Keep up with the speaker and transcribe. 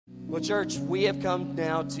Well, church, we have come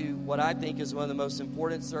now to what I think is one of the most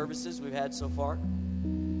important services we've had so far.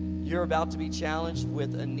 You're about to be challenged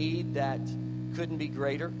with a need that couldn't be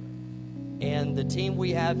greater. And the team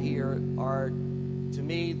we have here are, to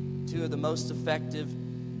me, two of the most effective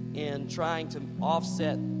in trying to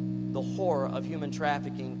offset the horror of human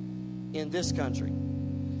trafficking in this country.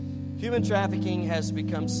 Human trafficking has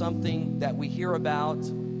become something that we hear about,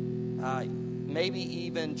 maybe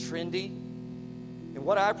even trendy. And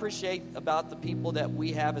what I appreciate about the people that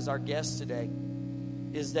we have as our guests today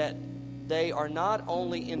is that they are not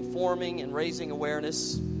only informing and raising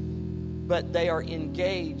awareness, but they are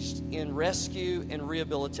engaged in rescue and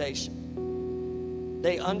rehabilitation.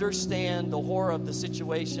 They understand the horror of the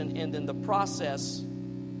situation and then the process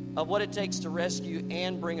of what it takes to rescue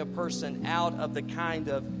and bring a person out of the kind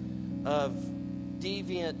of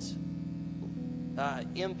deviant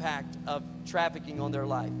impact of trafficking on their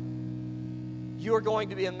life. You are going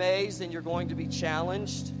to be amazed and you're going to be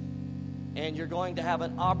challenged, and you're going to have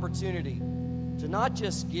an opportunity to not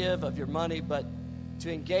just give of your money, but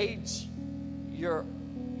to engage your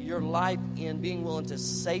life in being willing to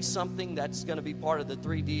say something that's going to be part of the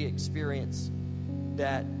 3D experience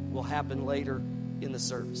that will happen later in the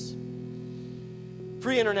service.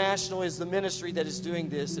 Free International is the ministry that is doing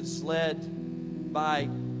this. It's led by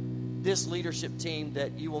this leadership team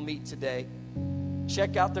that you will meet today.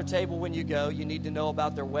 Check out their table when you go. You need to know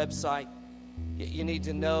about their website. You need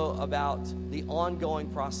to know about the ongoing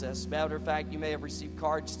process. Matter of fact, you may have received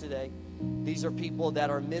cards today. These are people that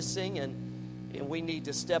are missing, and we need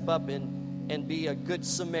to step up and be a good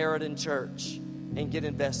Samaritan church and get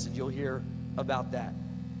invested. You'll hear about that.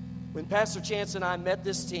 When Pastor Chance and I met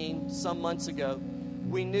this team some months ago,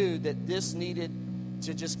 we knew that this needed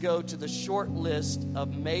to just go to the short list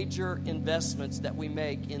of major investments that we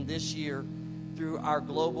make in this year through our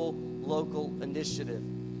global local initiative.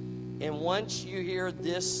 And once you hear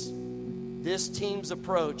this team's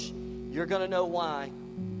approach, you're going to know why,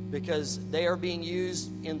 because they are being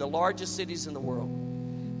used in the largest cities in the world.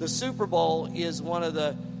 The Super Bowl is one of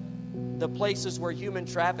the places where human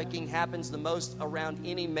trafficking happens the most around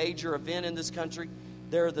any major event in this country.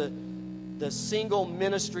 They're the single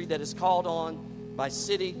ministry that is called on by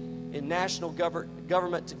city and national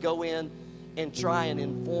government to go in and try and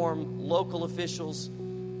inform local officials,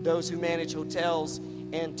 those who manage hotels,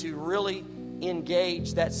 and to really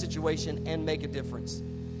engage that situation and make a difference.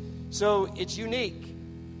 So it's unique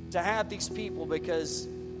to have these people because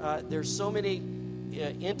there's so many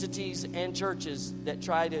entities and churches that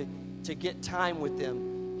try to get time with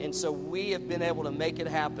them. And so we have been able to make it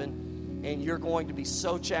happen, and you're going to be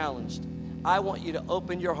so challenged. I want you to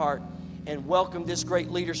open your heart and welcome this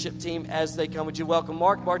great leadership team as they come. Would you welcome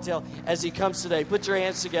Mark Bartell as he comes today? Put your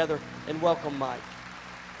hands together and welcome Mike.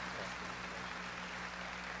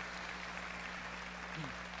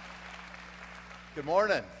 Good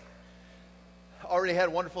morning. Already had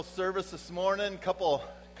a wonderful service this morning. Couple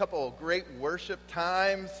great worship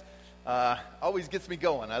times. Always gets me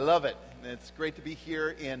going. I love it. And it's great to be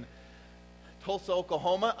here in Tulsa,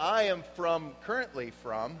 Oklahoma. I am currently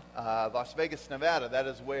from Las Vegas, Nevada. That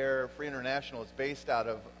is where Free International is based out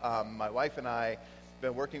of. My wife and I have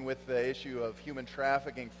been working with the issue of human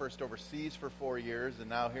trafficking, first overseas for 4 years, and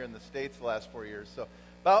now here in the States the last 4 years. So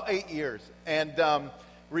about 8 years. And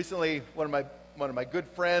recently, one of my good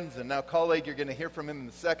friends and now colleague, you're going to hear from him in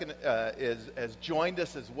a second, has joined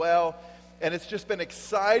us as well. And it's just been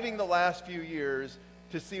exciting the last few years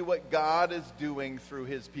to see what God is doing through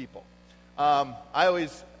his people. I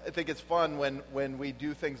always think it's fun when we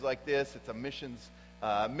do things like this. It's a missions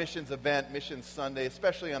event, Missions Sunday,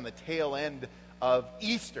 especially on the tail end of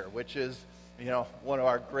Easter, which is, one of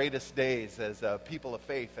our greatest days as people of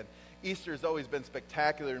faith. And Easter has always been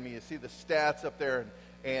spectacular to me. You see the stats up there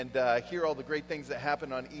and hear all the great things that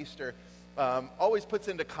happen on Easter. Always puts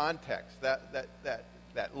into context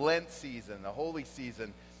that Lent season, the holy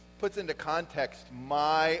season, puts into context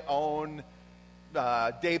my own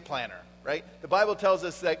day planner. Right? The Bible tells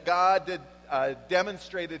us that God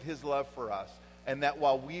demonstrated his love for us, and that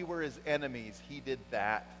while we were his enemies, he did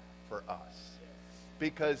that for us.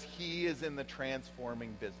 Because he is in the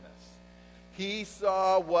transforming business. He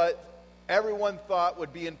saw what everyone thought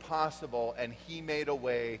would be impossible, and he made a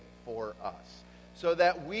way for us. So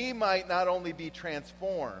that we might not only be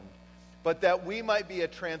transformed, but that we might be a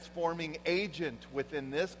transforming agent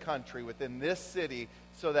within this country, within this city,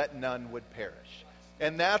 so that none would perish.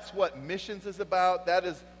 And that's what missions is about. That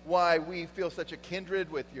is why we feel such a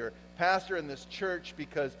kindred with your pastor in this church,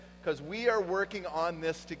 because we are working on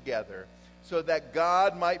this together so that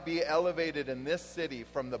God might be elevated in this city,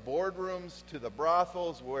 from the boardrooms to the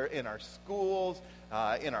brothels, we're in our schools,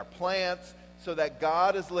 in our plants, so that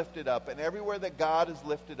God is lifted up. And everywhere that God is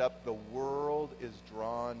lifted up, the world is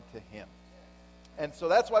drawn to him. And so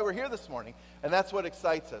that's why we're here this morning, and that's what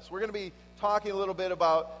excites us. We're going to be talking a little bit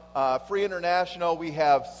about Free International. We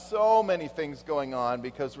have so many things going on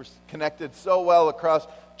because we're connected so well across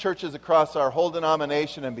churches across our whole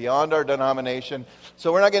denomination and beyond our denomination.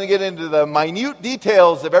 So we're not going to get into the minute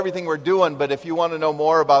details of everything we're doing, but if you want to know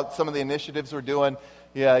more about some of the initiatives we're doing,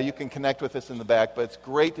 yeah, you can connect with us in the back. But it's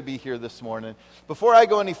great to be here this morning. Before I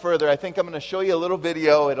go any further, I think I'm going to show you a little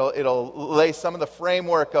video. It'll lay some of the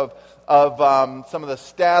framework of some of the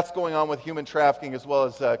stats going on with human trafficking, as well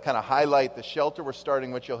as kind of highlight the shelter we're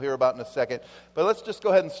starting, which you'll hear about in a second. But let's just go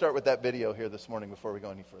ahead and start with that video here this morning before we go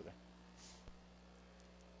any further.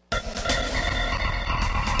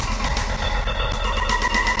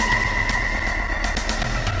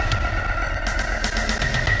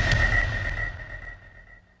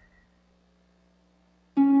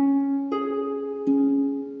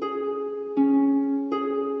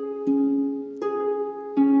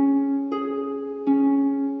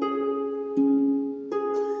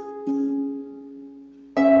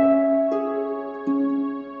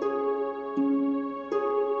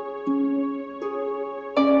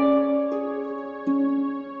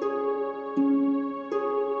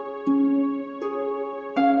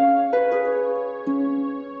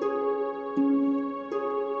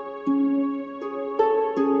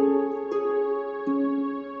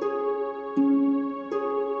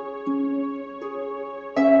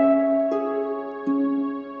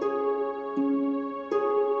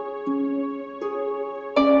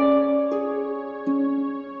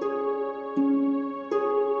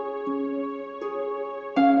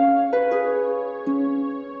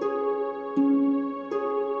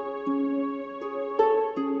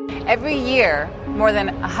 Every year, more than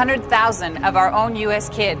 100,000 of our own U.S.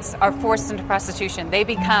 kids are forced into prostitution. They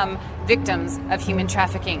become victims of human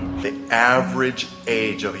trafficking. The average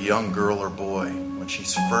age of a young girl or boy when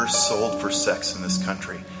she's first sold for sex in this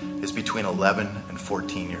country is between 11 and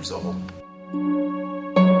 14 years old.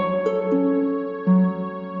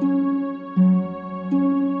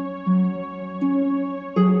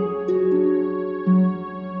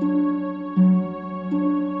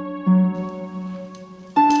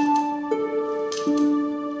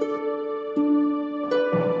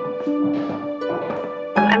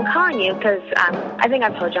 Because I think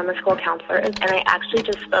I've told you I'm a school counselor, and I actually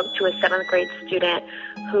just spoke to a 7th grade student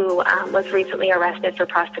who was recently arrested for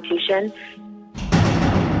prostitution.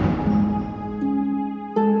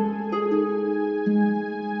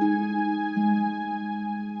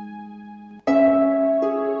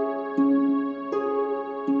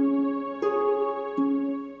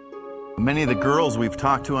 Many of the girls we've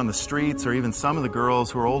talked to on the streets, or even some of the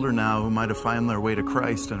girls who are older now who might have found their way to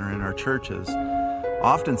Christ and are in our churches,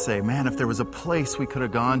 often say, man, if there was a place we could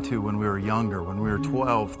have gone to when we were younger, when we were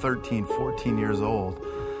 12, 13, 14 years old,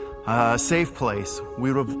 a safe place,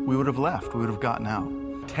 we would have left, we would have gotten out.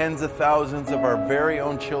 Tens of thousands of our very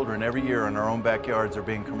own children every year in our own backyards are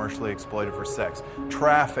being commercially exploited for sex,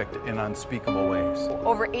 trafficked in unspeakable ways.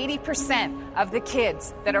 Over 80% of the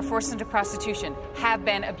kids that are forced into prostitution have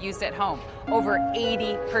been abused at home. Over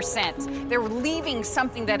 80%. They're leaving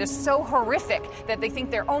something that is so horrific that they think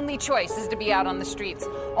their only choice is to be out on the streets,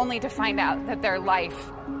 only to find out that their life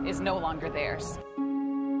is no longer theirs.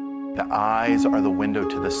 The eyes are the window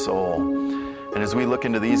to the soul. And as we look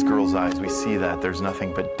into these girls' eyes, we see that there's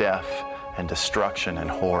nothing but death and destruction and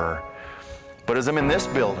horror. But as I'm in this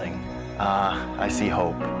building, I see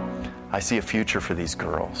hope. I see a future for these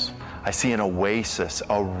girls. I see an oasis,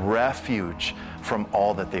 a refuge from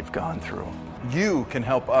all that they've gone through. You can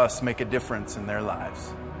help us make a difference in their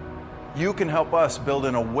lives. You can help us build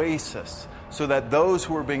an oasis so that those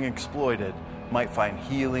who are being exploited might find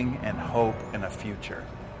healing and hope and a future.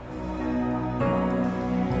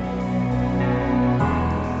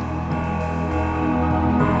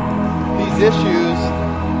 Issues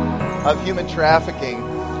of human trafficking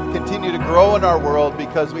continue to grow in our world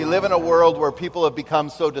because we live in a world where people have become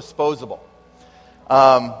so disposable.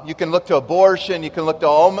 You can look to abortion, you can look to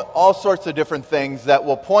all sorts of different things that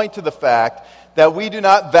will point to the fact that we do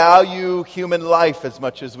not value human life as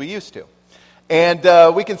much as we used to.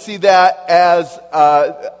 And we can see that as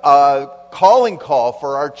a calling call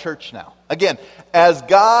for our church now. Again, as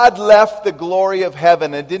God left the glory of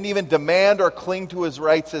heaven and didn't even demand or cling to his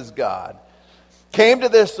rights as God, came to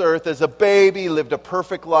this earth as a baby, lived a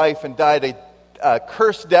perfect life, and died a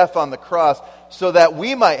cursed death on the cross so that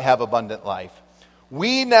we might have abundant life.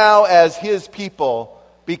 We now, as his people,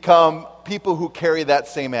 become people who carry that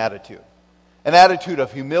same attitude. An attitude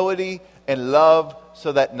of humility and love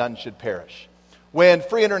so that none should perish. When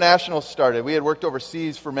Free International started, we had worked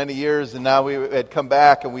overseas for many years, and now we had come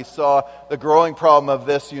back and we saw the growing problem of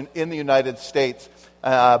this in the United States.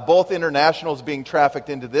 Both internationals being trafficked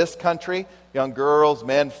into this country, young girls,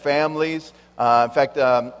 men, families. In fact,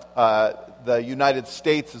 the United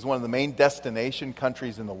States is one of the main destination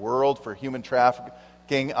countries in the world for human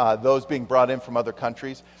trafficking, those being brought in from other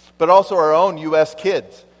countries. But also our own U.S.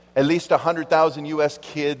 kids. At least 100,000 U.S.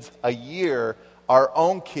 kids a year, our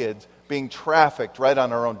own kids, being trafficked right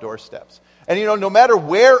on our own doorsteps. And no matter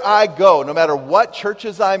where I go, no matter what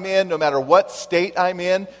churches I'm in, no matter what state I'm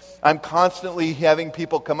in, I'm constantly having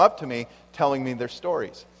people come up to me telling me their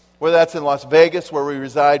stories. Whether that's in Las Vegas, where we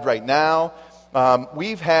reside right now,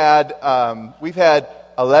 we've had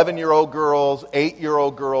 11-year-old girls,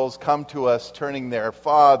 8-year-old girls come to us turning their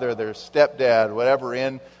father, their stepdad, whatever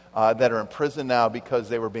in, that are in prison now because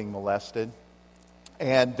they were being molested.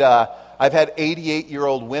 And I've had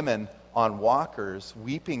 88-year-old women on walkers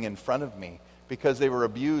weeping in front of me because they were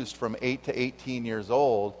abused from 8 to 18 years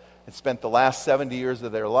old and spent the last 70 years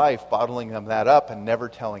of their life bottling them that up and never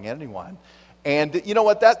telling anyone. And you know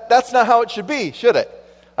what? That's not how it should be, should it?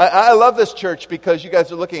 I love this church because you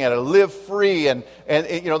guys are looking at it. Live free, and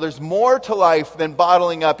there's more to life than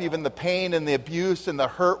bottling up even the pain and the abuse and the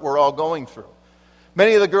hurt we're all going through.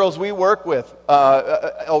 Many of the girls we work with,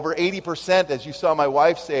 over 80%, as you saw my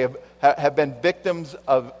wife say, have been victims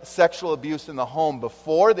of sexual abuse in the home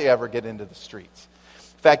before they ever get into the streets.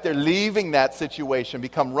 In fact, they're leaving that situation,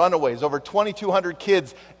 become runaways. Over 2,200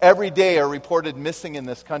 kids every day are reported missing in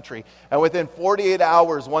this country. And within 48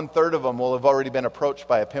 hours, 1/3 of them will have already been approached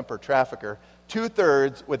by a pimp or trafficker.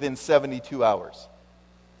 2/3 within 72 hours.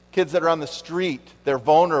 Kids that are on the street, they're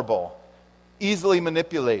vulnerable, easily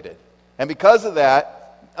manipulated. And because of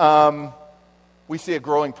that, we see a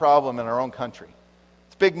growing problem in our own country.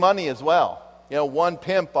 It's big money as well. One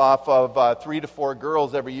pimp off of 3 to 4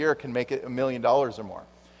 girls every year can make it $1 million or more.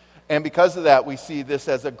 And because of that, we see this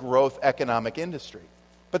as a growth economic industry.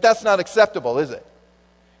 But that's not acceptable, is it?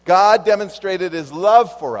 God demonstrated his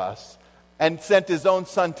love for us and sent his own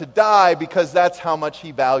son to die because that's how much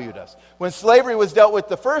he valued us. When slavery was dealt with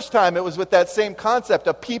the first time, it was with that same concept,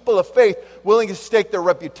 a people of faith willing to stake their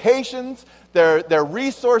reputations, their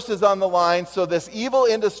resources on the line, so this evil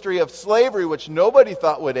industry of slavery, which nobody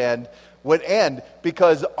thought would end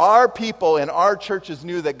because our people and our churches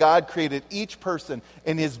knew that God created each person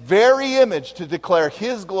in his very image to declare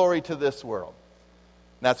his glory to this world.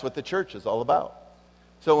 And that's what the church is all about.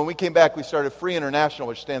 So when we came back, we started Free International,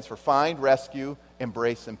 which stands for Find, Rescue,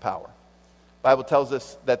 Embrace, Empower. The Bible tells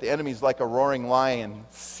us that the enemy is like a roaring lion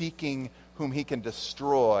seeking whom he can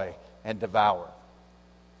destroy and devour.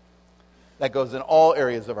 That goes in all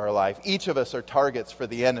areas of our life. Each of us are targets for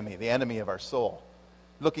the enemy of our soul,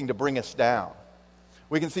 looking to bring us down.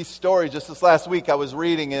 We can see stories. Just this last week, I was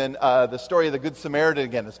reading in the story of the Good Samaritan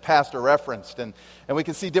again, as Pastor referenced. And we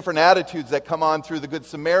can see different attitudes that come on through the Good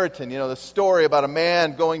Samaritan. The story about a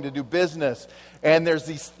man going to do business. And there's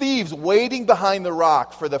these thieves waiting behind the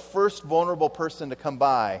rock for the first vulnerable person to come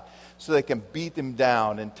by so they can beat him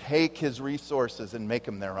down and take his resources and make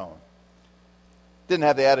them their own. Didn't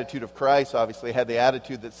have the attitude of Christ, obviously. Had the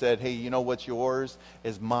attitude that said, hey, what's yours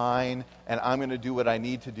is mine, and I'm going to do what I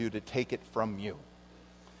need to do to take it from you.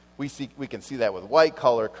 We can see that with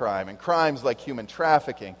white-collar crime and crimes like human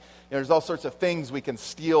trafficking. There's all sorts of things we can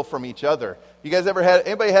steal from each other. You guys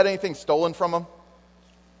anybody had anything stolen from them?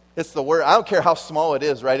 It's the word. I don't care how small it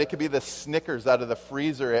is, right? It could be the Snickers out of the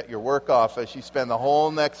freezer at your work office. You spend the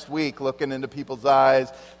whole next week looking into people's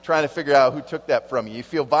eyes, trying to figure out who took that from you. You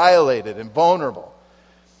feel violated and vulnerable.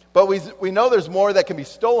 But we know there's more that can be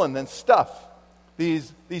stolen than stuff.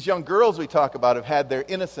 These young girls we talk about have had their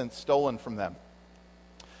innocence stolen from them.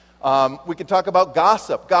 We can talk about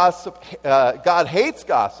gossip. God hates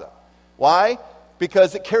gossip. Why?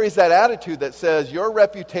 Because it carries that attitude that says, your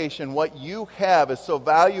reputation, what you have is so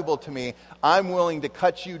valuable to me, I'm willing to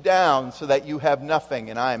cut you down so that you have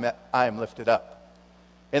nothing and I am lifted up.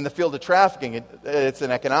 In the field of trafficking, it's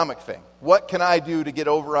an economic thing. What can I do to get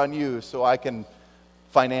over on you so I can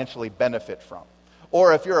financially benefit from?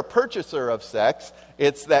 Or if you're a purchaser of sex,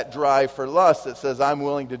 it's that drive for lust that says, I'm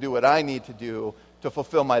willing to do what I need to do to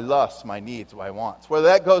fulfill my lusts, my needs, my wants. Whether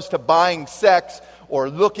that goes to buying sex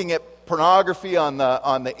or looking at pornography on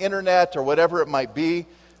the internet or whatever it might be.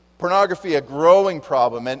 Pornography, a growing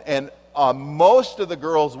problem. And most of the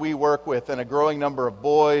girls we work with and a growing number of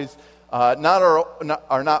boys are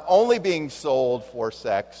not only being sold for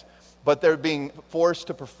sex, but they're being forced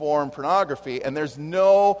to perform pornography, and there's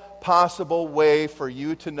no possible way for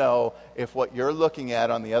you to know if what you're looking at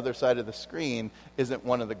on the other side of the screen isn't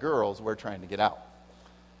one of the girls we're trying to get out.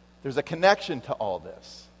 There's a connection to all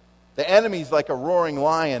this. The enemy's like a roaring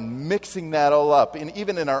lion mixing that all up, and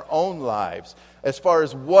even in our own lives, as far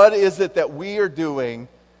as what is it that we are doing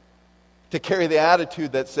to carry the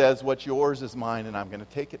attitude that says, what's yours is mine and I'm going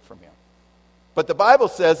to take it from you. But the Bible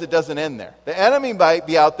says it doesn't end there. The enemy might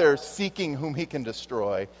be out there seeking whom he can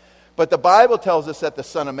destroy, but the Bible tells us that the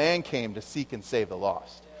Son of Man came to seek and save the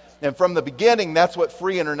lost. And from the beginning, that's what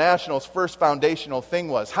Free International's first foundational thing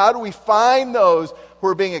was. How do we find those who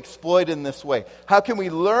are being exploited in this way? How can we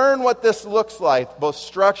learn what this looks like, both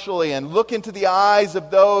structurally, and look into the eyes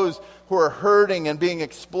of those who are hurting and being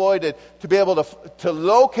exploited, to be able to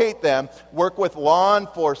locate them, work with law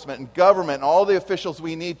enforcement and government and all the officials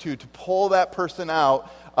we need to pull that person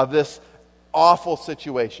out of this awful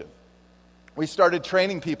situation. We started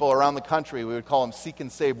training people around the country. We would call them Seek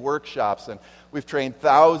and Save workshops, and we've trained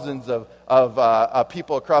thousands of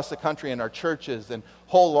people across the country in our churches and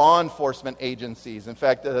whole law enforcement agencies. In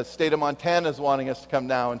fact, the state of Montana is wanting us to come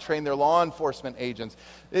down and train their law enforcement agents.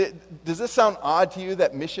 Does this sound odd to you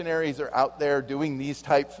that missionaries are out there doing these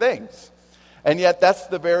type things? And yet that's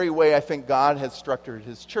the very way I think God has structured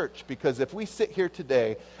his church. Because if we sit here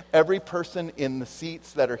today, every person in the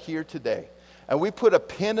seats that are here today, and we put a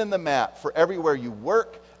pin in the map for everywhere you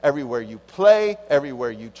work, everywhere you play,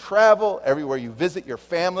 everywhere you travel, everywhere you visit your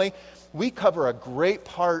family, we cover a great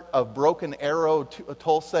part of Broken Arrow,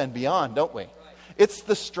 Tulsa, and beyond, don't we? It's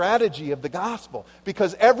the strategy of the gospel.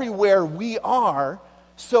 Because everywhere we are,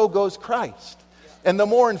 so goes Christ. And the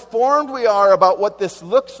more informed we are about what this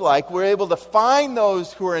looks like, we're able to find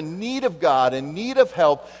those who are in need of God, in need of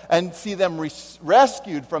help, and see them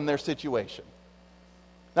rescued from their situation.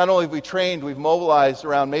 Not only have we trained, we've mobilized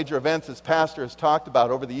around major events, as Pastor has talked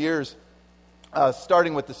about over the years,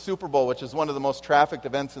 starting with the Super Bowl, which is one of the most trafficked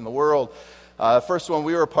events in the world. The first one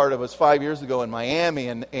we were a part of was 5 years ago in Miami,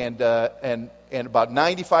 and about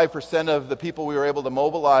 95% of the people we were able to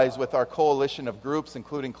mobilize with our coalition of groups,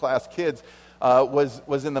 including Class Kids,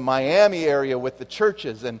 was in the Miami area with the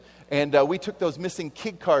churches, and we took those missing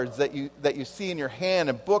kid cards that you see in your hand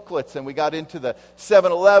and booklets, and we got into the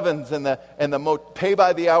 7-Elevens and the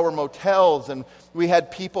pay-by-the-hour motels, and we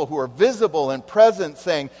had people who are visible and present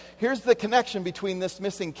saying, here's the connection between this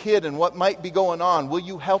missing kid and what might be going on. Will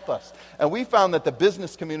you help us? And we found that the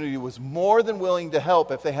business community was more than willing to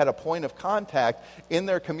help if they had a point of contact in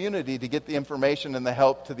their community to get the information and the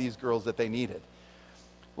help to these girls that they needed.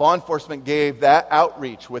 Law enforcement gave that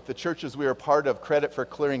outreach with the churches we were part of credit for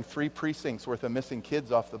clearing 3 precincts worth of missing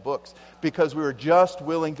kids off the books because we were just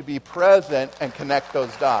willing to be present and connect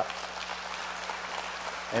those dots.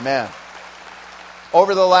 Amen.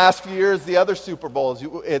 Over the last few years, the other Super Bowls,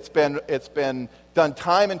 it's been done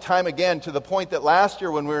time and time again, to the point that last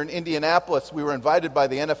year when we were in Indianapolis, we were invited by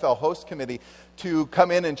the NFL host committee to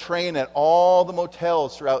come in and train at all the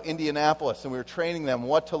motels throughout Indianapolis. And we were training them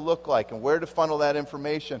what to look like and where to funnel that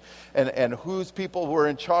information and whose people were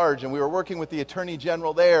in charge. And we were working with the Attorney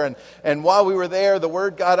General there. And while we were there, the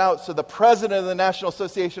word got out. So the president of the National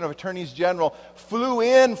Association of Attorneys General flew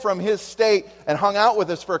in from his state and hung out with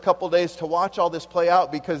us for a couple days to watch all this play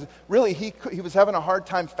out, because really he was having a hard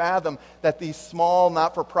time fathom that these small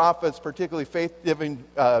not-for-profits, particularly faith-giving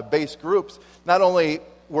based groups,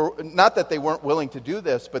 not that they weren't willing to do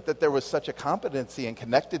this, but that there was such a competency and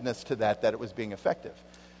connectedness to that it was being effective.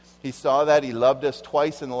 He saw that. He loved us.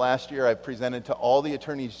 Twice in the last year, I presented to all the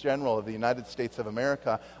attorneys general of the United States of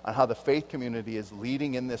America on how the faith community is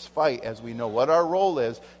leading in this fight, as we know what our role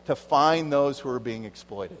is to find those who are being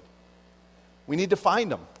exploited. We need to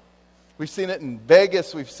find them. We've seen it in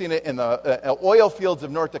Vegas. We've seen it in the oil fields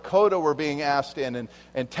of North Dakota we're being asked in,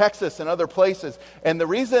 and Texas and other places. And the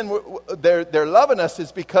reason they're loving us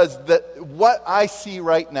is because what I see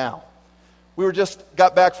right now. We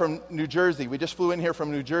got back from New Jersey. We just flew in here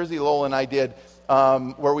from New Jersey, Lowell and I did,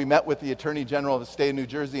 where we met with the Attorney General of the state of New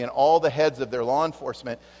Jersey and all the heads of their law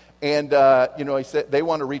enforcement. And, he said they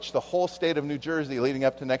want to reach the whole state of New Jersey leading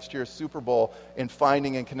up to next year's Super Bowl in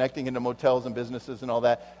finding and connecting into motels and businesses and all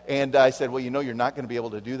that. And I said, well, you're not going to be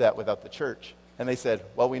able to do that without the church. And they said,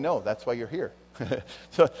 well, we know. That's why you're here.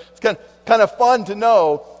 So it's kind of fun to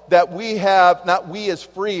know that we have, not we as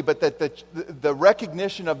free, but that the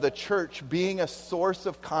recognition of the church being a source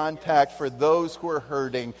of contact for those who are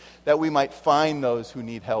hurting, that we might find those who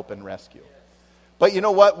need help and rescue. But you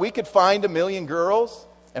know what? We could find 1 million girls,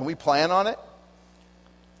 and we plan on it.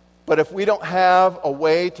 But if we don't have a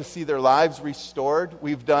way to see their lives restored,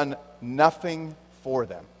 we've done nothing for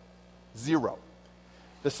them. Zero.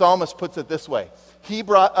 The psalmist puts it this way: He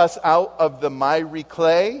brought us out of the miry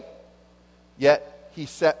clay, yet He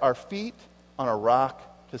set our feet on a rock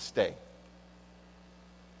to stay.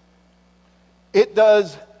 It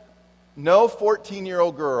does no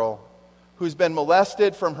 14-year-old girl who's been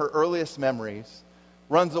molested from her earliest memories,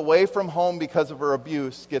 runs away from home because of her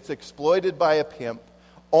abuse, gets exploited by a pimp,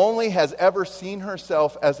 only has ever seen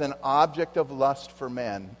herself as an object of lust for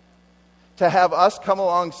men, to have us come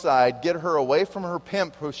alongside, get her away from her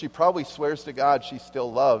pimp, who she probably swears to God she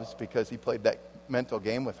still loves because he played that mental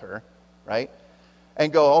game with her, right?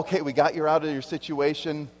 And go, okay, we got you out of your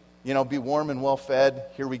situation, be warm and well fed,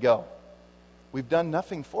 here we go. We've done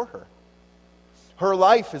nothing for her. Her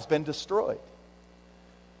life has been destroyed.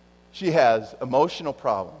 She has emotional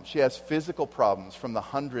problems. She has physical problems from the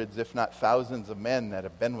hundreds, if not thousands of men that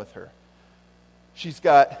have been with her. She's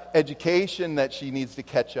got education that she needs to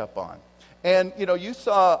catch up on. And, you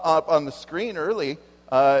saw up on the screen early,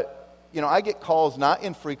 I get calls not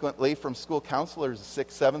infrequently from school counselors,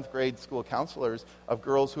 6th, 7th grade school counselors, of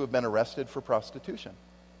girls who have been arrested for prostitution.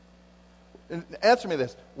 And answer me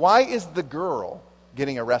this: why is the girl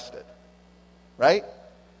getting arrested? Right?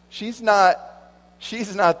 She's not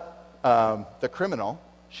the criminal.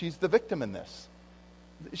 She's the victim in this.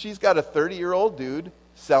 She's got a 30-year-old dude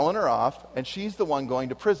selling her off, and she's the one going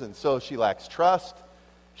to prison. So she lacks trust,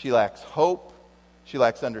 she lacks hope, she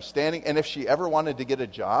lacks understanding. And if she ever wanted to get a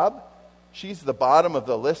job, she's the bottom of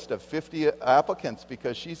the list of 50 applicants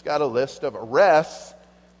because she's got a list of arrests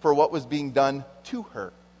for what was being done to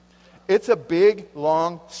her. It's a big,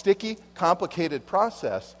 long, sticky, complicated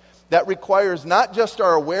process that requires not just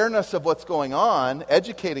our awareness of what's going on,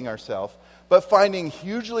 educating ourselves, but finding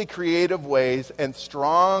hugely creative ways and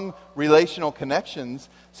strong relational connections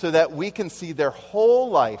so that we can see their whole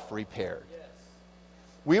life repaired. Yes.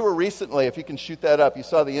 We were recently, if you can shoot that up, you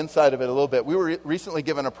saw the inside of it a little bit. We were recently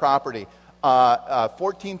given a property,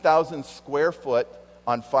 14,000 square foot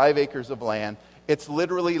on 5 acres of land. It's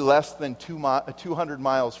literally less than 200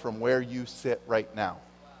 miles from where you sit right now.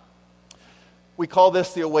 We call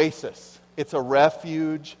this the Oasis. It's a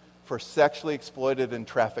refuge for sexually exploited and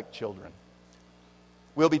trafficked children.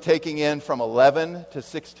 We'll be taking in from 11 to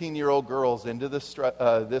 16-year-old girls into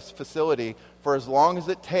this facility for as long as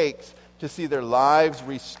it takes to see their lives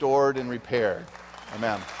restored and repaired.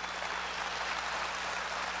 Amen.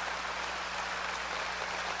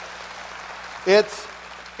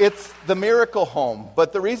 It's the miracle home,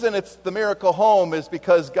 but the reason it's the miracle home is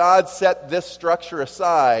because God set this structure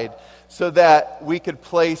aside so that we could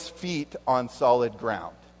place feet on solid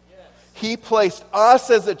ground. Yes. He placed us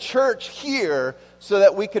as a church here so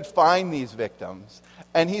that we could find these victims.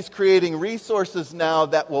 And He's creating resources now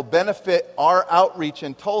that will benefit our outreach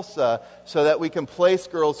in Tulsa so that we can place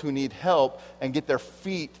girls who need help and get their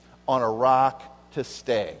feet on a rock to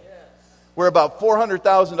stay. We're about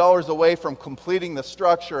 $400,000 away from completing the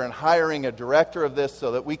structure and hiring a director of this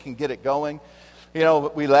so that we can get it going.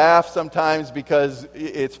 We laugh sometimes because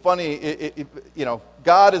it's funny.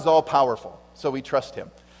 God is all powerful, so we trust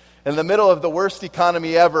Him. In the middle of the worst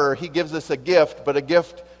economy ever, He gives us a gift, but a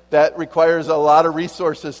gift that requires a lot of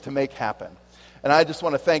resources to make happen. And I just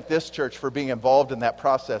want to thank this church for being involved in that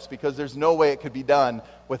process because there's no way it could be done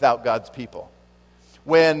without God's people.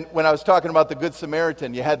 When I was talking about the Good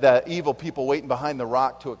Samaritan, you had the evil people waiting behind the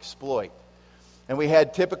rock to exploit. And we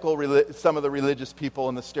had some of the religious people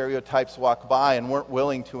and the stereotypes walk by and weren't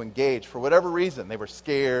willing to engage for whatever reason. They were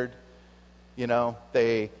scared.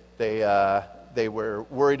 They were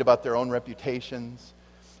worried about their own reputations.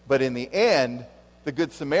 But in the end, the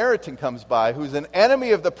Good Samaritan comes by, who's an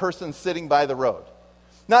enemy of the person sitting by the road.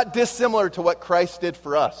 Not dissimilar to what Christ did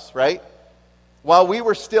for us, right? While we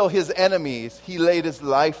were still His enemies, He laid His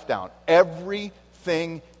life down.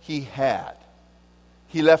 Everything He had.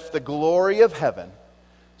 He left the glory of heaven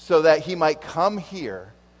so that He might come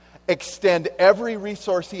here, extend every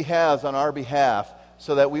resource He has on our behalf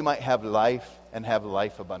so that we might have life and have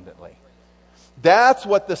life abundantly. That's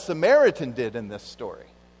what the Samaritan did in this story,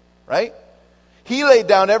 right? He laid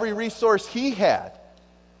down every resource he had,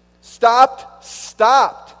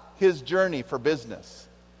 stopped his journey for business,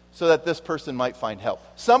 so that this person might find help.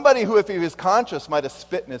 Somebody who, if he was conscious, might have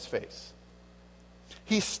spit in his face.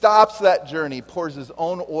 He stops that journey, pours his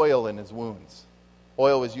own oil in his wounds.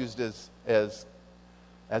 Oil was used as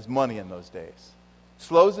money in those days.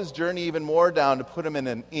 Slows his journey even more down to put him in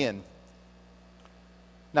an inn.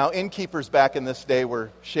 Now, innkeepers back in this day were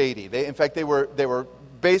shady. They were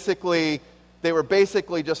basically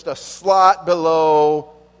just a slot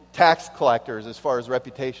below tax collectors as far as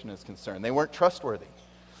reputation is concerned. They weren't trustworthy.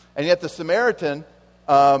 And yet the Samaritan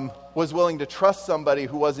was willing to trust somebody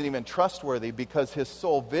who wasn't even trustworthy because his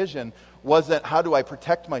sole vision wasn't how do I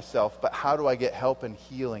protect myself, but how do I get help and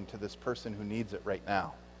healing to this person who needs it right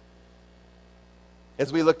now.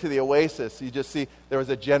 As we look to the Oasis, you just see there was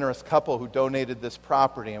a generous couple who donated this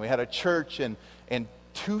property, and we had a church in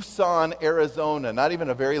Tucson, Arizona, not even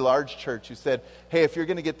a very large church, who said, hey, if you're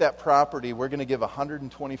going to get that property, we're going to give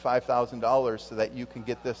 $125,000 so that you can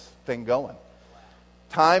get this thing going.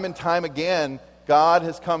 Time and time again, God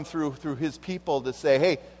has come through his people to say,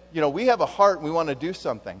 hey, we have a heart and we want to do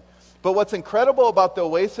something. But what's incredible about the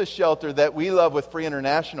Oasis shelter that we love with Free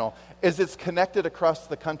International is it's connected across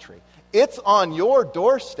the country. It's on your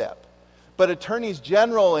doorstep. But attorneys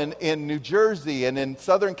general in New Jersey and in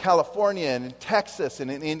Southern California and in Texas and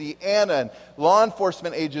in Indiana and law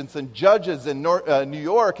enforcement agents and judges in New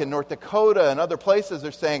York and North Dakota and other places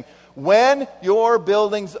are saying, when your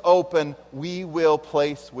building's open, we will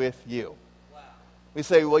place with you. Wow. We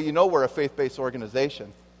say, well, we're a faith-based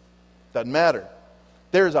organization. Doesn't matter.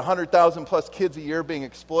 There's 100,000 plus kids a year being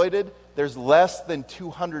exploited. There's less than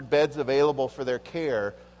 200 beds available for their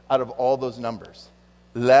care out of all those numbers.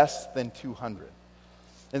 Less than 200.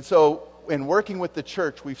 And so in working with the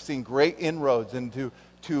church, we've seen great inroads into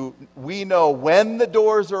we know when the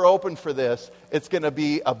doors are open for this, it's going to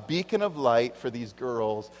be a beacon of light for these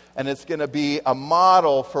girls, and it's going to be a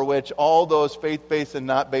model for which all those faith-based and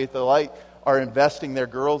not faith alike are investing their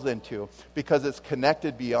girls into, because it's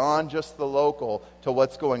connected beyond just the local to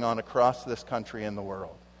what's going on across this country and the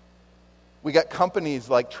world. We got companies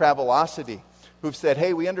like Travelocity who've said,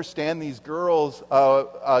 hey, we understand these girls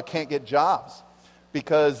can't get jobs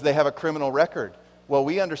because they have a criminal record. Well,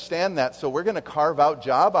 we understand that, so we're going to carve out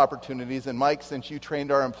job opportunities. And Mike, since you trained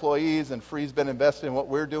our employees and Free's been invested in what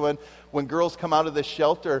we're doing, when girls come out of this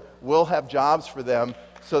shelter, we'll have jobs for them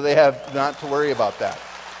so they have not to worry about that.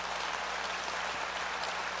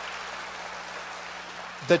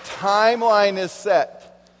 The timeline is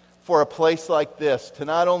set for a place like this to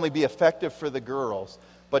not only be effective for the girls,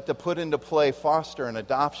 but to put into play foster and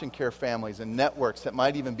adoption care families and networks that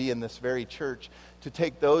might even be in this very church, to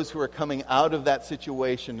take those who are coming out of that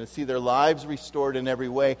situation to see their lives restored in every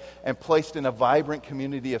way and placed in a vibrant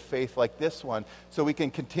community of faith like this one, so we can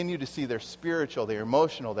continue to see their spiritual, their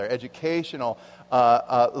emotional, their educational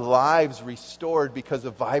lives restored because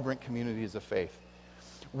of vibrant communities of faith.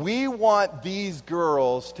 We want these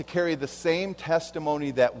girls to carry the same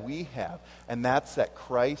testimony that we have, and that's that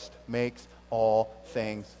Christ makes all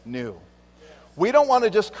things new. We don't want to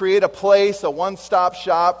just create a place, a one-stop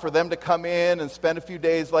shop for them to come in and spend a few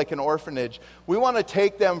days like an orphanage. We want to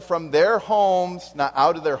take them from their homes, not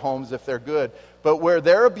out of their homes if they're good, but where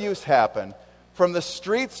their abuse happened, from the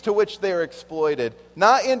streets to which they are exploited,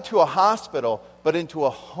 not into a hospital, but into a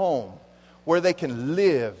home where they can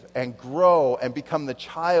live and grow and become the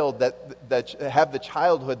child that have the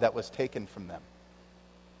childhood that was taken from them.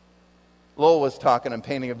 Lowell was talking and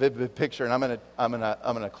painting a vivid picture, and I'm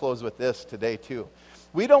gonna close with this today too.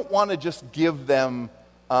 We don't want to just give them.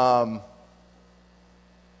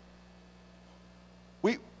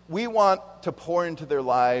 We want to pour into their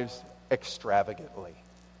lives extravagantly.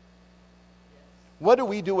 What do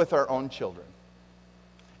we do with our own children?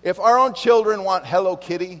 If our own children want Hello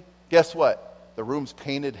Kitty, guess what? The room's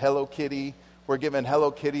painted Hello Kitty. We're giving Hello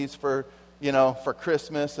Kitties for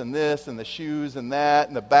Christmas, and this, and the shoes, and that,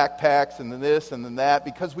 and the backpacks, and this, and then that,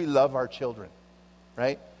 because we love our children,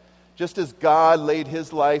 right? Just as God laid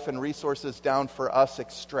his life and resources down for us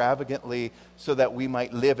extravagantly so that we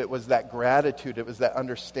might live, it was that gratitude, it was that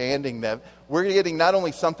understanding that we're getting not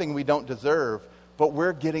only something we don't deserve, but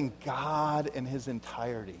we're getting God in his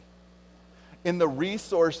entirety. In the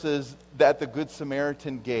resources that the Good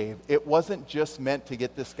Samaritan gave, it wasn't just meant to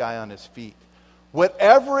get this guy on his feet.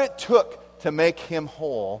 Whatever it took to make him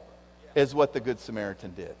whole is what the Good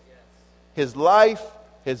Samaritan did. His life,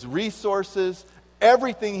 his resources,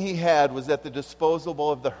 everything he had was at the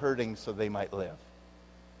disposal of the hurting so they might live.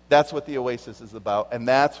 That's what the Oasis is about, and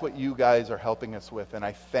that's what you guys are helping us with. And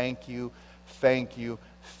I thank you, thank you,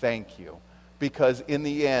 thank you. Because in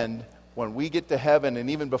the end, when we get to heaven,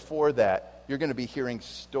 and even before that, you're going to be hearing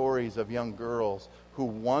stories of young girls who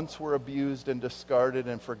once were abused and discarded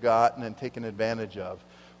and forgotten and taken advantage of,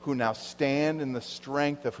 who now stand in the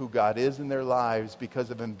strength of who God is in their lives because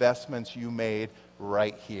of investments you made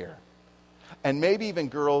right here. And maybe even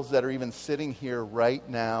girls that are even sitting here right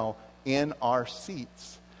now in our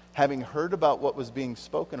seats, having heard about what was being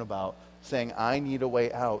spoken about, saying, I need a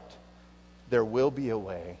way out. There will be a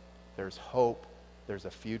way. There's hope. There's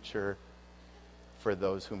a future for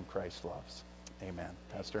those whom Christ loves. Amen.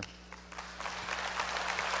 Pastor?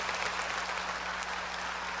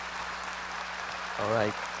 All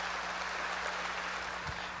right.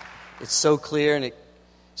 It's so clear and it's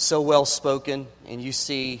so well spoken, and you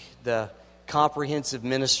see the comprehensive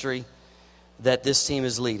ministry that this team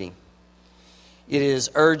is leading. It is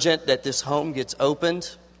urgent that this home gets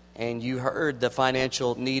opened, and you heard the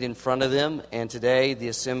financial need in front of them, and today, the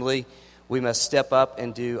assembly, we must step up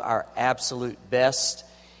and do our absolute best.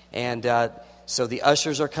 And so the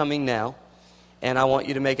ushers are coming now, and I want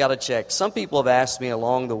you to make out a check. Some people have asked me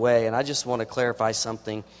along the way, and I just want to clarify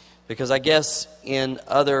something, because I guess in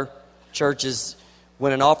other churches,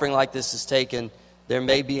 when an offering like this is taken, there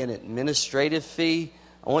may be an administrative fee.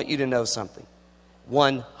 I want you to know something.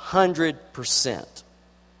 100%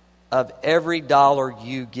 of every dollar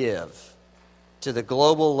you give to the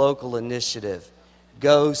Global Local Initiative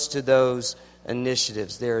goes to those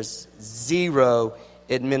initiatives. There's zero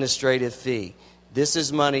administrative fee. This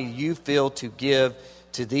is money you feel to give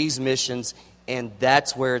to these missions, and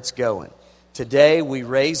that's where it's going. Today, we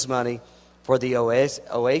raise money for the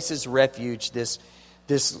Oasis Refuge, this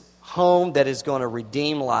home that is going to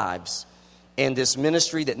redeem lives, and this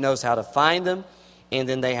ministry that knows how to find them. And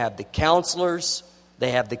then they have the counselors,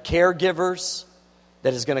 they have the caregivers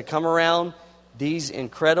that is going to come around these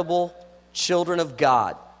incredible children of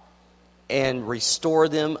God and restore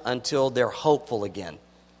them until they're hopeful again.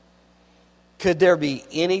 Could there be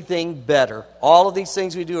anything better? All of these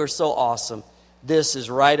things we do are so awesome. This is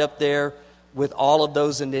right up there with all of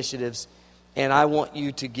those initiatives, and I want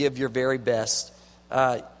you to give your very best.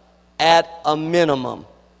 At a minimum,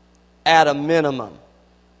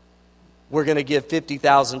 we're going to give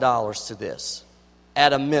 $50,000 to this.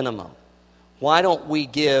 At a minimum. Why don't we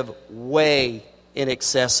give way in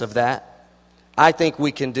excess of that? I think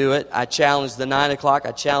we can do it. I challenge the 9 o'clock.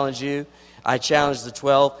 I challenge you. I challenge the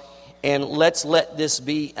 12. And let's let this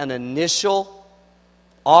be an initial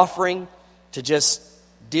offering to just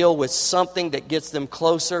deal with something that gets them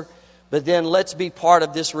closer. But then let's be part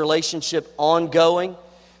of this relationship ongoing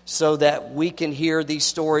so that we can hear these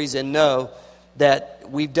stories and know that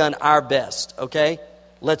we've done our best, okay?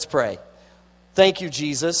 Let's pray. Thank you,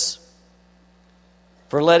 Jesus,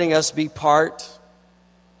 for letting us be part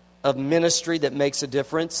of ministry that makes a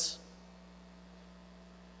difference.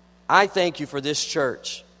 I thank you for this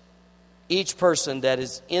church, each person that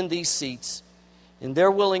is in these seats, and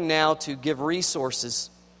they're willing now to give resources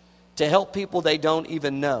to help people they don't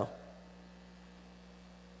even know.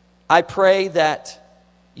 I pray that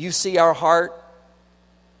you see our heart,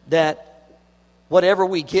 that whatever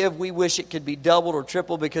we give, we wish it could be doubled or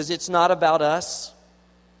tripled, because it's not about us.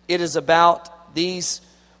 It is about these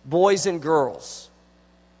boys and girls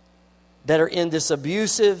that are in this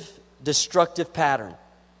abusive, destructive pattern.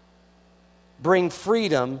 Bring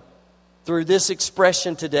freedom through this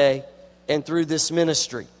expression today and through this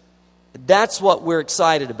ministry. That's what we're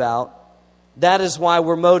excited about. That is why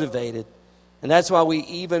we're motivated. And that's why we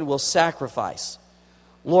even will sacrifice.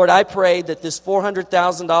 Lord, I pray that this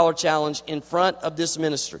 $400,000 challenge in front of this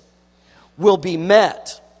ministry will be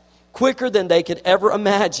met quicker than they could ever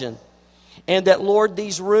imagine. And that, Lord,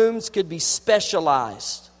 these rooms could be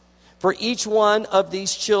specialized for each one of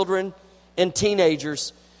these children and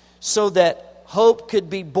teenagers so that hope could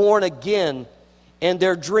be born again and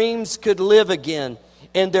their dreams could live again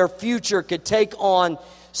and their future could take on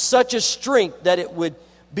such a strength that it would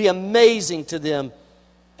be amazing to them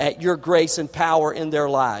at your grace and power in their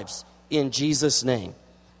lives. In Jesus' name,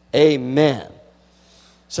 amen.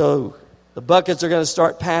 So the buckets are going to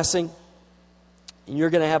start passing, and you're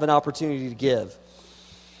going to have an opportunity to give.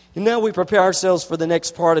 And now we prepare ourselves for the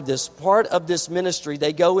next part of this. Part of this ministry,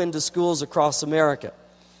 they go into schools across America.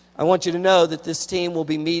 I want you to know that this team will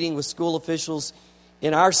be meeting with school officials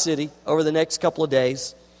in our city over the next couple of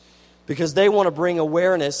days, because they want to bring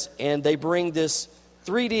awareness, and they bring this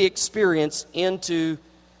 3D experience into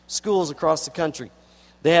schools across the country.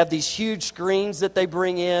 They have these huge screens that they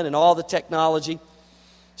bring in and all the technology.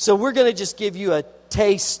 So we're going to just give you a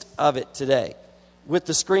taste of it today with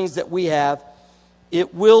the screens that we have.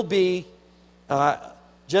 It will be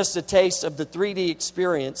just a taste of the 3D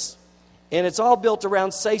experience. And it's all built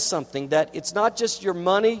around Say Something, that it's not just your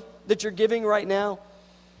money that you're giving right now.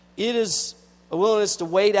 It is a willingness to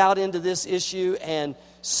wade out into this issue and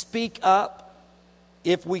speak up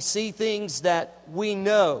if we see things that we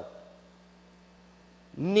know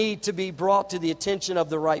need to be brought to the attention of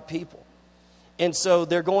the right people. And so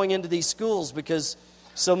they're going into these schools because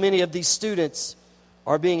so many of these students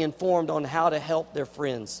are being informed on how to help their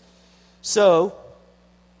friends. So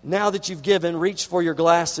now that you've given, reach for your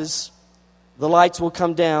glasses. The lights will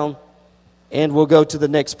come down and we'll go to the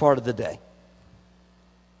next part of the day.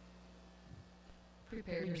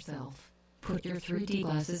 Prepare yourself. Put your 3D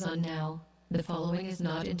glasses on now. The following is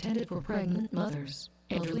not intended for pregnant mothers,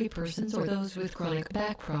 elderly persons, or those with chronic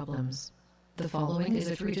back problems. The following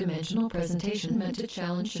is a three-dimensional presentation meant to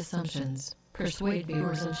challenge assumptions, persuade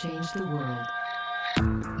viewers, and change the world.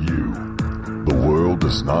 The world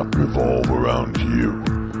does not revolve around you.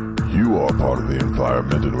 You are part of the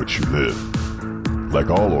environment in which you live. Like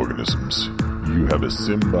all organisms, you have a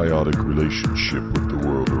symbiotic relationship with the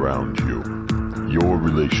world around you. Your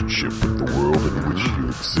relationship with the world in which you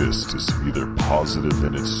exist is either positive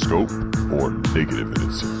in its scope or negative in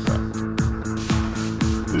its impact.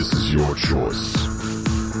 This is your choice.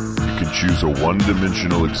 You can choose a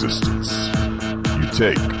one-dimensional existence. You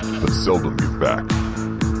take, but seldom give back.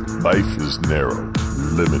 Life is narrow,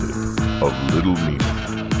 limited, of little meaning.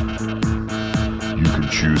 You can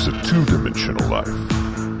choose a two-dimensional life.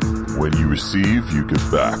 When you receive, you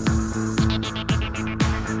give back.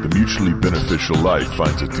 The mutually beneficial life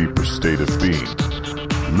finds a deeper state of being.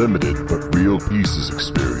 Limited but real peace is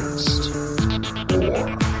experienced. Or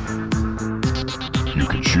you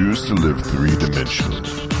can choose to live three-dimensionally,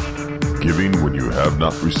 giving when you have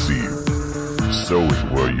not received, sowing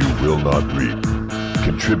where you will not reap,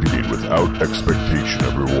 contributing without expectation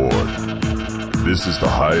of reward. This is the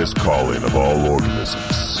highest calling of all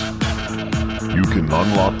organisms. You can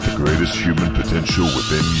unlock the greatest human potential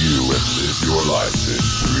within you and live your life in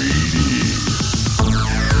 3D.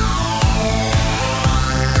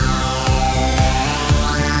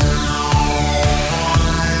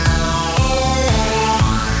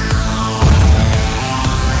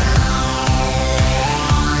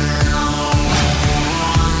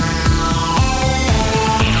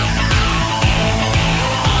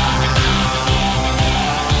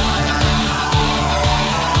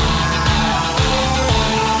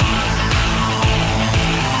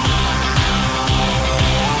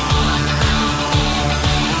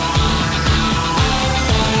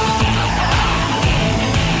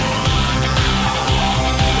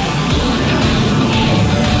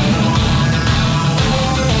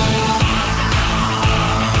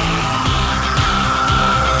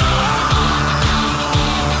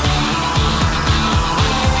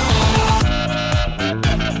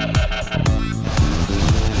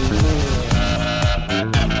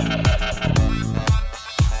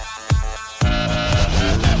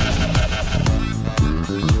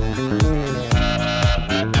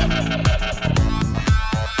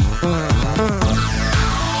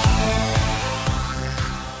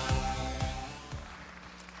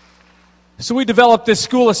 So we developed this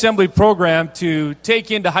school assembly program to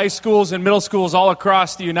take into high schools and middle schools all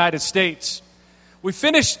across the United States. We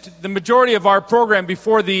finished the majority of our program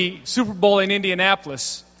before the Super Bowl in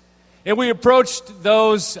Indianapolis. And we approached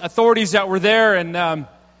those authorities that were there, and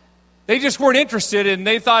they just weren't interested, and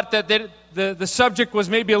they thought that the subject was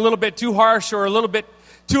maybe a little bit too harsh or a little bit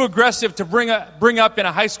too aggressive to bring up in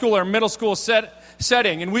a high school or middle school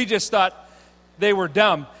setting. And we just thought they were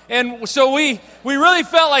dumb. And so we really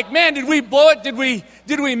felt like, man, did we blow it? Did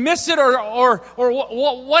we miss it? Or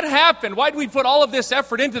what happened? Why did we put all of this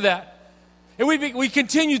effort into that? And we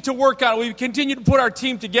continued to work on it. We continued to put our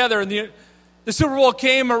team together. And the Super Bowl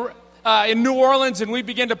came in New Orleans, and we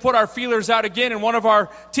began to put our feelers out again. And one of our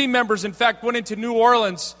team members, in fact, went into New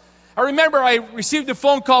Orleans. I remember I received a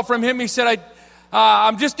phone call from him. He said,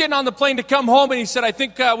 I'm just getting on the plane to come home. And he said, I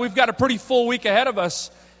think we've got a pretty full week ahead of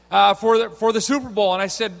us for the Super Bowl. And I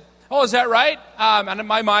said, oh, is that right? And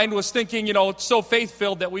my mind was thinking, it's so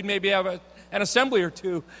faith-filled that we'd maybe have an assembly or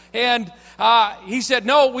two. And he said,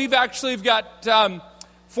 no, we've actually got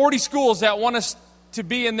 40 schools that want us to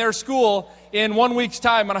be in their school in 1 week's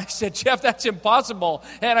time. And I said, Jeff, that's impossible.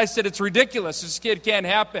 And I said, it's ridiculous. This kid can't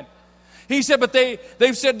happen. He said, but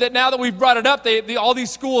they've said that now that we've brought it up, all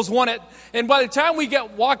these schools want it. And by the time we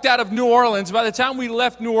walked out of New Orleans, by the time we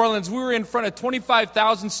left New Orleans, we were in front of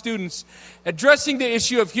 25,000 students addressing the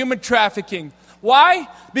issue of human trafficking. Why?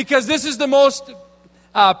 Because this is the most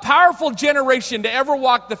powerful generation to ever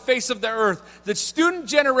walk the face of the earth. The student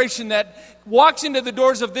generation that walks into the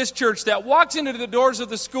doors of this church, that walks into the doors of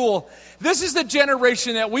the school. This is the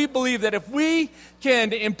generation that we believe that if we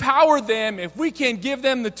can empower them, if we can give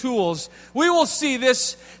them the tools, we will see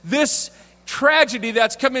this tragedy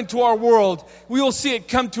that's come into our world, we will see it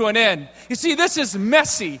come to an end. You see, this is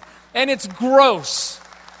messy and it's gross.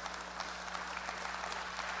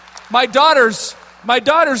 My daughters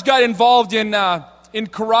got involved in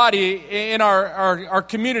karate in our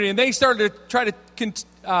community, and they started to try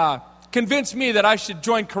to convince me that I should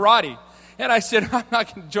join karate. And I said, I'm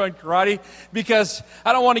not going to join karate because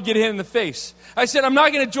I don't want to get hit in the face. I said, I'm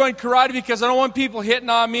not going to join karate because I don't want people hitting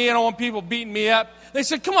on me. I don't want people beating me up. They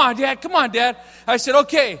said, come on, Dad. I said,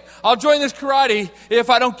 okay, I'll join this karate if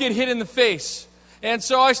I don't get hit in the face. And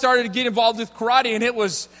so I started to get involved with karate, and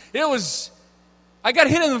I got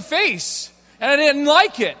hit in the face, and I didn't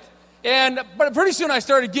like it. But pretty soon I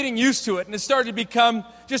started getting used to it, and it started to become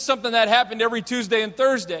just something that happened every Tuesday and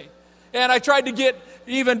Thursday. And I tried to get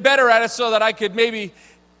even better at it so that I could maybe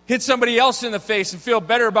hit somebody else in the face and feel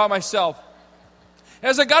better about myself.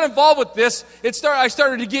 As I got involved with this, I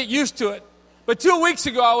started to get used to it. But 2 weeks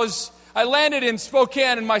ago, I landed in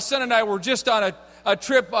Spokane, and my son and I were just on a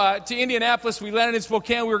trip to Indianapolis. We landed in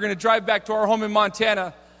Spokane. We were going to drive back to our home in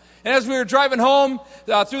Montana. And as we were driving home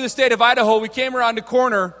through the state of Idaho, we came around the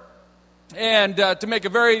corner, and to make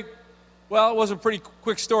it was a pretty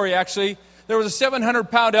quick story, actually. There was a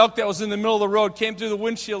 700-pound elk that was in the middle of the road, came through the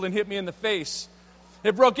windshield and hit me in the face.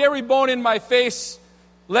 It broke every bone in my face,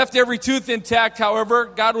 left every tooth intact. However,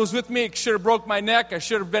 God was with me. It should have broke my neck. I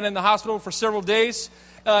should have been in the hospital for several days.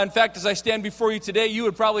 In fact, as I stand before you today, you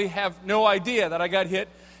would probably have no idea that I got hit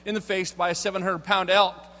in the face by a 700-pound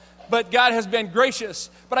elk. But God has been gracious.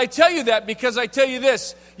 But I tell you that because I tell you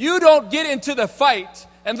this, you don't get into the fight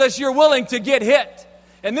unless you're willing to get hit.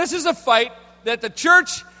 And this is a fight that the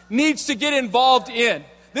church needs to get involved in.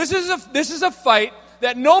 This is a fight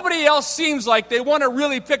that nobody else seems like they want to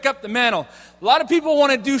really pick up the mantle. A lot of people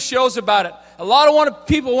want to do shows about it. A lot of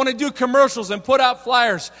people want to do commercials and put out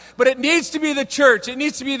flyers. But it needs to be the church. It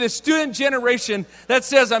needs to be the student generation that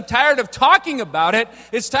says, I'm tired of talking about it.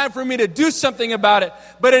 It's time for me to do something about it.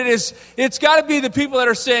 But it's got to be the people that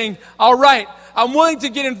are saying, all right, I'm willing to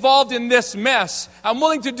get involved in this mess. I'm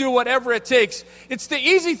willing to do whatever it takes. It's the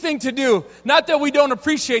easy thing to do. Not that we don't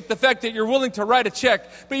appreciate the fact that you're willing to write a check.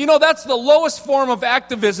 But that's the lowest form of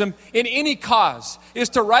activism in any cause, is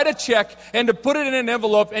to write a check and to put it in an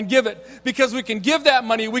envelope and give it. Because we can give that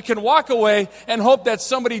money, we can walk away and hope that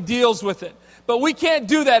somebody deals with it. But we can't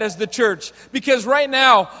do that as the church, because right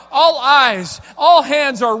now, all eyes, all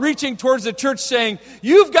hands are reaching towards the church saying,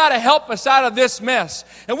 you've got to help us out of this mess.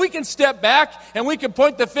 And we can step back and we can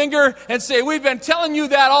point the finger and say, we've been telling you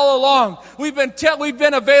that all along. We've been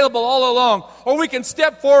available all along. Or we can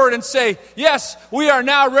step forward and say, yes, we are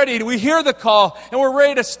now ready. We hear the call and we're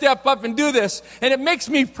ready to step up and do this. And it makes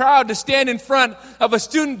me proud to stand in front of a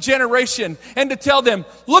student generation and to tell them,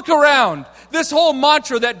 look around. This whole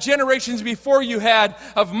mantra that generations before you had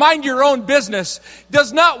of mind your own business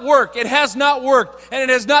does not work. It has not worked, and it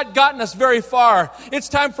has not gotten us very far. It's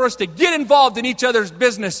time for us to get involved in each other's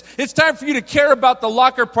business. It's time for you to care about the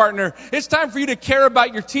locker partner. It's time for you to care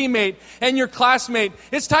about your teammate and your classmate.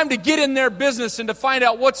 It's time to get in their business and to find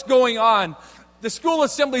out what's going on. The school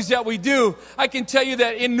assemblies that we do, I can tell you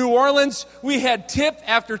that in New Orleans, we had tip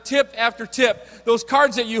after tip after tip. Those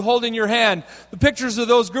cards that you hold in your hand, the pictures of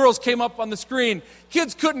those girls came up on the screen.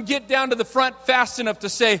 Kids couldn't get down to the front fast enough to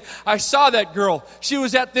say, I saw that girl. She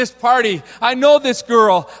was at this party. I know this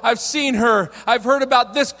girl. I've seen her. I've heard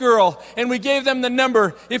about this girl. And we gave them the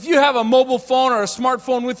number. If you have a mobile phone or a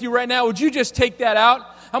smartphone with you right now, would you just take that out?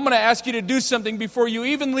 I'm going to ask you to do something before you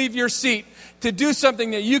even leave your seat, to do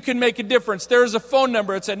something that you can make a difference. There is a phone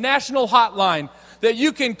number. It's a national hotline that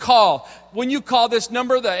you can call. When you call this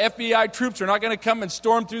number, the FBI troops are not going to come and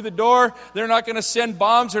storm through the door. They're not going to send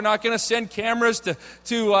bombs. They're not going to send cameras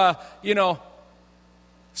to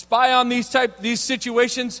spy on these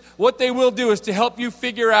situations. What they will do is to help you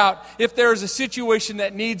figure out if there is a situation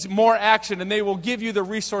that needs more action, and they will give you the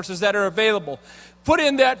resources that are available. Put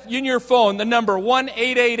in your phone the number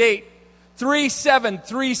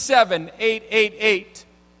 1-888-3737-888.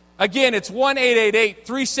 Again, it's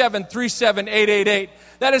 1-888-3737-888.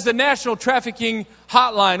 That is the National Trafficking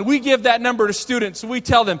Hotline. We give that number to students. We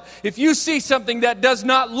tell them, if you see something that does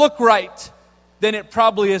not look right, then it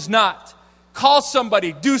probably is not. Call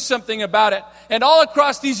somebody, do something about it. And all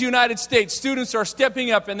across these United States, students are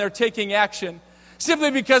stepping up and they're taking action.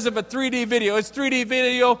 Simply because of a 3D video. Is 3D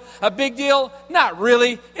video a big deal? Not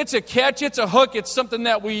really. It's a catch. It's a hook. It's something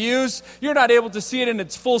that we use. You're not able to see it in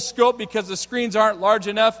its full scope because the screens aren't large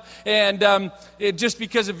enough, and just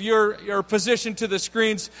because of your position to the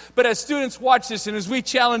screens. But as students watch this, and as we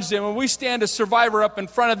challenge them, and we stand a survivor up in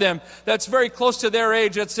front of them that's very close to their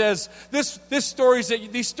age, that says, these stories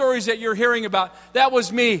that you're hearing about, that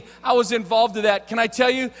was me. I was involved in that. Can I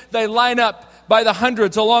tell you, they line up by the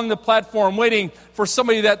hundreds along the platform waiting for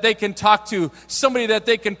somebody that they can talk to, somebody that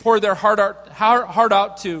they can pour their heart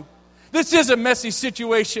out to. This is a messy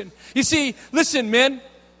situation. You see, listen, men,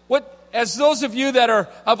 as those of you that are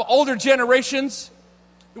of older generations,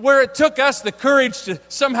 Where it took us the courage to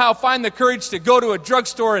somehow find the courage to go to a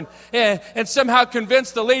drugstore and somehow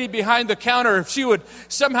convince the lady behind the counter if she would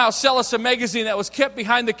somehow sell us a magazine that was kept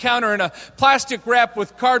behind the counter in a plastic wrap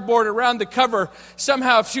with cardboard around the cover.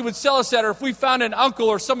 Somehow if she would sell us that, or if we found an uncle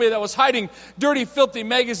or somebody that was hiding dirty, filthy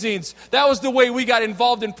magazines. That was the way we got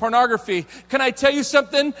involved in pornography. Can I tell you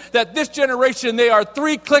something? That this generation, they are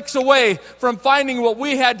 3 clicks away from finding what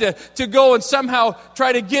we had to go and somehow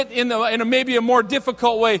try to get in a maybe a more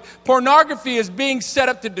difficult way. Pornography is being set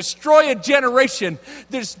up to destroy a generation.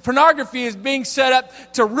 Pornography is being set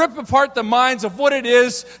up to rip apart the minds of what it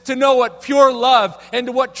is to know what pure love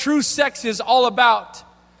and what true sex is all about.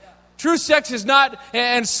 True sex is not,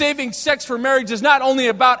 and saving sex for marriage is not only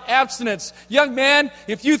about abstinence. Young man,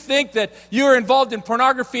 if you think that you're involved in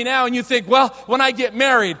pornography now and you think, well, when I get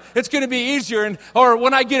married, it's going to be easier, or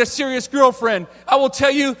when I get a serious girlfriend, I will tell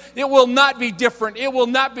you, it will not be different. It will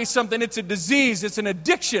not be something. It's a disease. It's an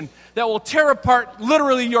addiction that will tear apart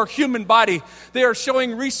literally your human body. They are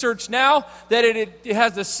showing research now that it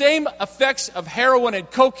has the same effects of heroin and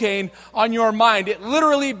cocaine on your mind. It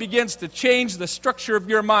literally begins to change the structure of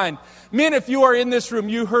your mind. Men, if you are in this room,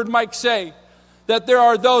 you heard Mike say that there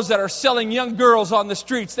are those that are selling young girls on the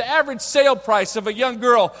streets. The average sale price of a young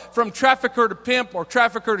girl from trafficker to pimp or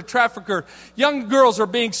trafficker to trafficker, young girls are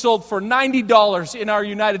being sold for $90 in our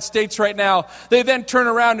United States right now. They then turn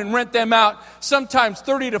around and rent them out sometimes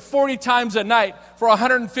 30 to 40 times a night for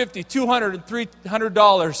 $150, $200, and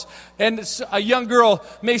 $300. And a young girl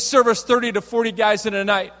may service 30 to 40 guys in a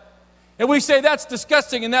night. And we say that's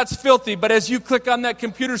disgusting and that's filthy, but as you click on that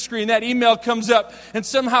computer screen, that email comes up and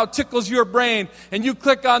somehow tickles your brain, and you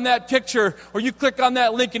click on that picture or you click on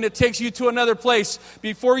that link and it takes you to another place.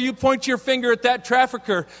 Before you point your finger at that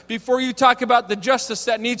trafficker, before you talk about the justice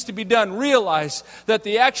that needs to be done, realize that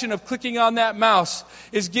the action of clicking on that mouse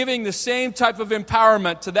is giving the same type of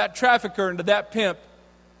empowerment to that trafficker and to that pimp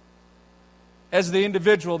as the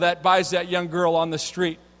individual that buys that young girl on the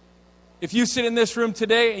street. If you sit in this room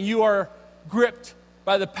today and you are gripped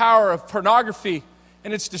by the power of pornography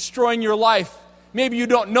and it's destroying your life, maybe you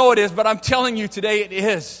don't know it is, but I'm telling you today it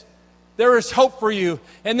is. There is hope for you,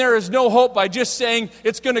 and there is no hope by just saying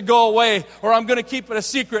it's going to go away or I'm going to keep it a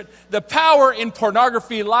secret. The power in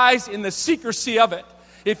pornography lies in the secrecy of it.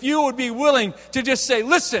 If you would be willing to just say,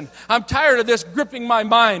 listen, I'm tired of this gripping my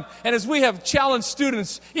mind. And as we have challenged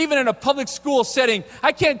students, even in a public school setting,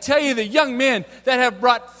 I can't tell you the young men that have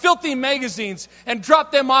brought filthy magazines and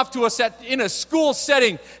dropped them off to us in a school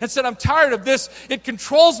setting and said, I'm tired of this. It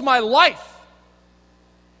controls my life.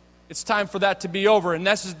 It's time for that to be over, and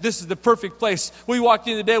this is the perfect place. We walked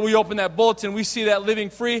in today, we opened that bulletin, we see that living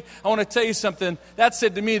free. I want to tell you something. That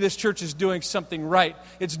said to me, this church is doing something right.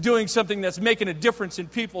 It's doing something that's making a difference in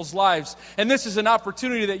people's lives. And this is an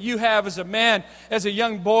opportunity that you have as a man, as a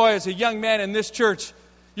young boy, as a young man in this church.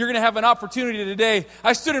 You're going to have an opportunity today.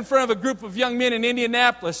 I stood in front of a group of young men in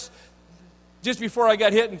Indianapolis just before I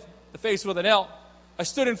got hit in the face with an elk. I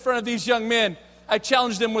stood in front of these young men. I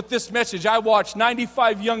challenged them with this message. I watched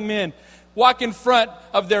 95 young men walk in front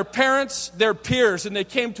of their parents, their peers, and they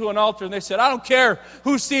came to an altar and they said, I don't care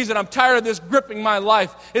who sees it. I'm tired of this gripping my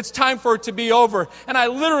life. It's time for it to be over. And I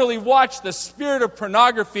literally watched the spirit of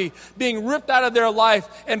pornography being ripped out of their life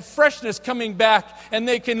and freshness coming back, and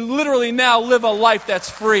they can literally now live a life that's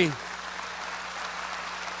free.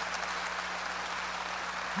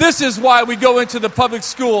 This is why we go into the public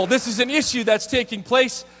school. This is an issue that's taking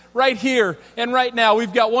place right here and right now.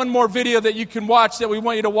 We've got one more video that you can watch, that we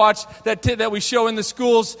want you to watch, that we show in the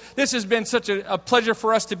schools. This has been such a pleasure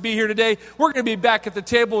for us to be here today. We're going to be back at the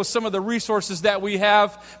table with some of the resources that we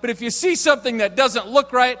have. But if you see something that doesn't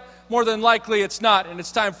look right, more than likely it's not. And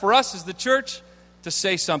it's time for us as the church to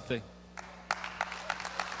say something.